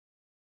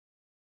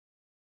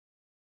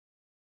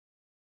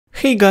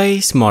Hey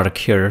guys, Mark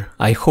here.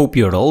 I hope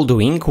you're all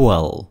doing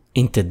well.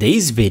 In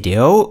today's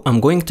video, I'm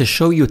going to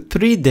show you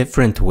 3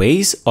 different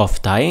ways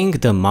of tying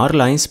the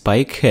Marline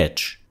spike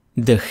hitch.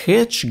 The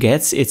hitch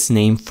gets its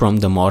name from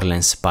the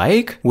Marline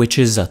spike, which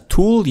is a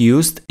tool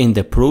used in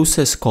the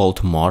process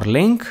called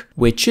marling,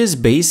 which is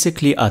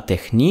basically a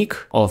technique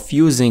of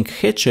using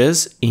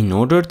hitches in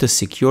order to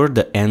secure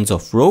the ends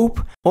of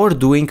rope or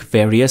doing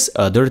various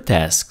other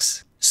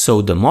tasks.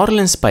 So the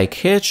Marline spike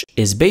hitch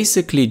is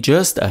basically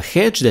just a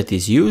hitch that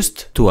is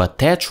used to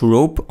attach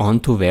rope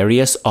onto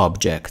various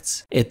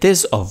objects. It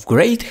is of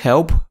great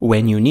help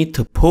when you need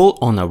to pull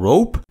on a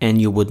rope and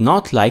you would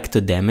not like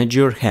to damage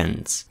your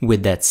hands.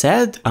 With that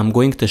said, I'm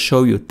going to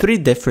show you 3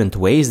 different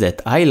ways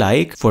that I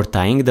like for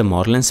tying the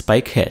Marline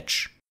spike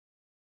hitch.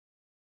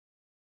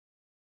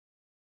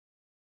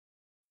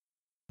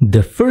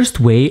 The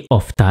first way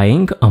of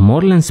tying a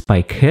Marline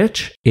spike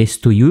hitch is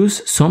to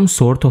use some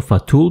sort of a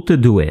tool to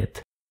do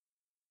it.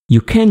 You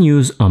can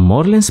use a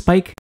Marline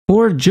spike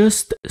or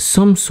just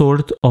some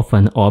sort of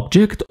an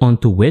object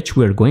onto which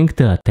we're going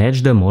to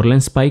attach the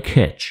Marline spike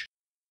hitch.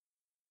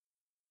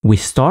 We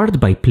start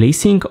by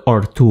placing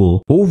our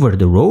tool over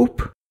the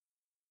rope.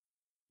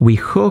 We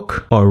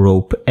hook our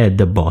rope at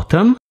the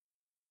bottom.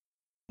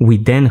 We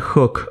then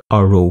hook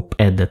our rope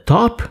at the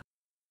top.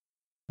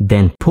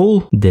 Then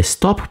pull this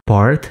top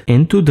part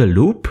into the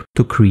loop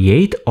to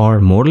create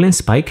our Marline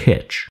spike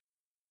hitch.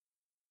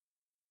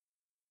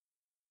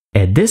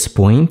 At this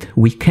point,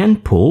 we can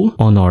pull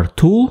on our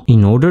tool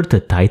in order to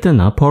tighten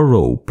up our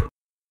rope.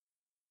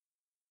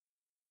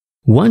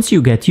 Once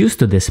you get used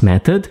to this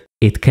method,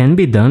 it can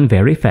be done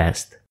very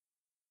fast.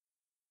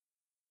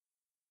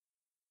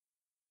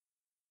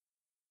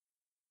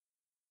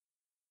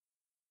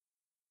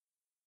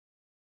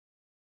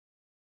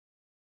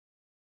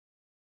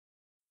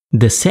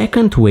 The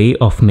second way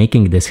of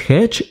making this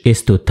hitch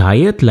is to tie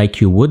it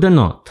like you would a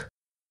knot.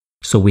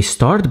 So we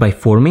start by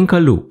forming a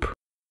loop.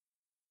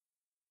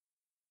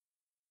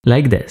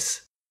 Like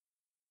this.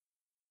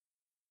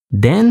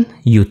 Then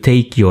you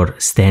take your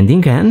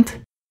standing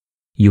end,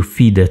 you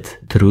feed it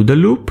through the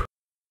loop.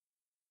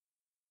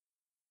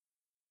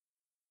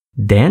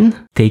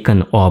 Then take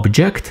an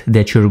object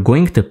that you're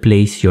going to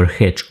place your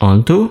hitch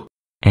onto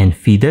and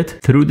feed it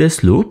through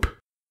this loop.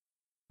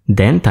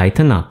 Then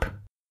tighten up.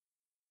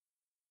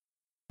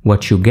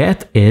 What you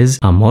get is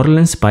a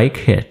Marline spike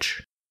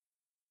hitch.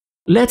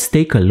 Let's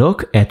take a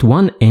look at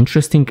one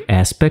interesting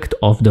aspect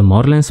of the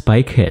Marline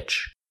spike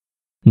hitch.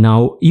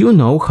 Now, you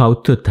know how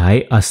to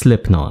tie a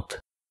slip knot.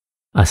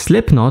 A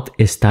slip knot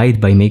is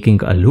tied by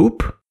making a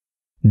loop,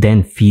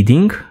 then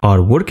feeding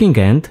our working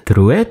end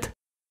through it,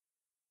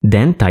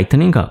 then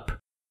tightening up.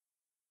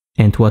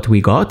 And what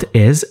we got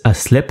is a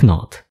slip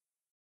knot.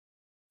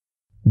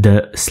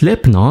 The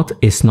slip knot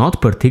is not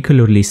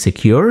particularly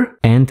secure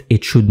and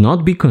it should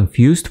not be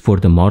confused for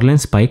the Marline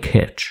spike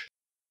hitch.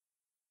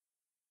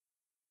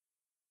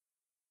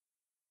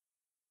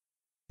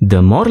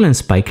 The Marline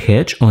spike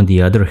hitch, on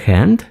the other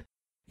hand,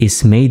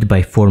 is made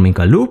by forming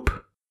a loop,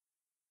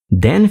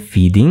 then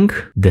feeding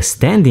the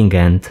standing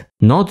end,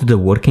 not the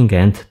working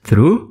end,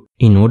 through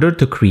in order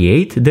to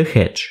create the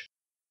hitch.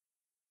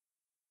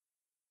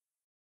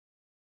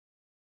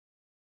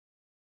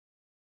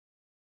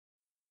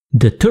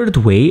 The third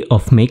way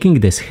of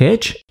making this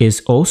hitch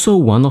is also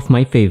one of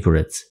my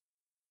favorites.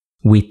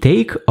 We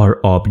take our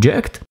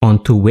object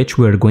onto which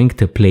we're going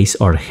to place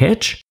our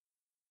hitch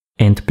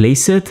and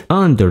place it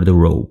under the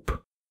rope.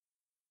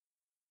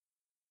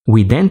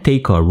 We then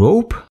take our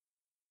rope,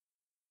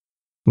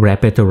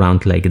 wrap it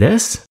around like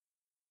this.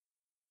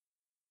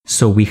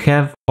 So we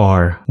have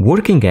our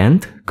working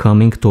end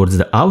coming towards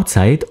the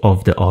outside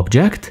of the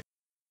object.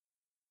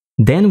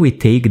 Then we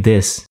take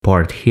this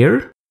part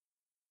here.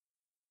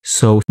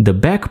 So the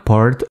back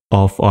part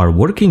of our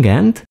working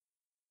end,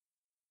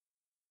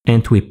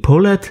 and we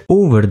pull it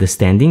over the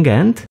standing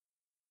end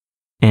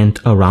and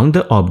around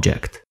the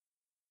object.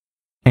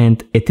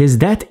 And it is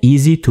that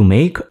easy to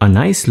make a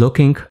nice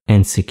looking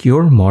and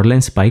secure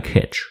Marline spike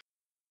hitch.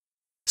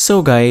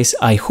 So guys,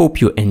 I hope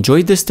you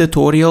enjoyed this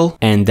tutorial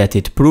and that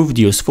it proved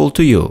useful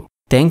to you.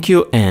 Thank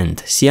you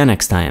and see you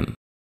next time.